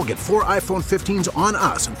T-Mobile, get 4 iPhone 15s on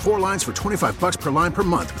us and 4 lines for $25 per line per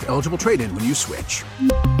month with eligible trade-in when you switch.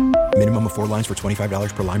 Minimum of 4 lines for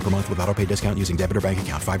 $25 per line per month with autopay discount using debit or bank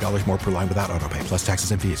account. $5 more per line without autopay, plus taxes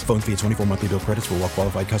and fees. Phone fee at 24 monthly bill credits for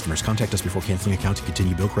well-qualified customers. Contact us before canceling account to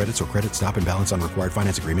continue bill credits or credit stop and balance on required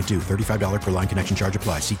finance agreement due. $35 per line connection charge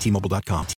applies. See T-Mobile.com.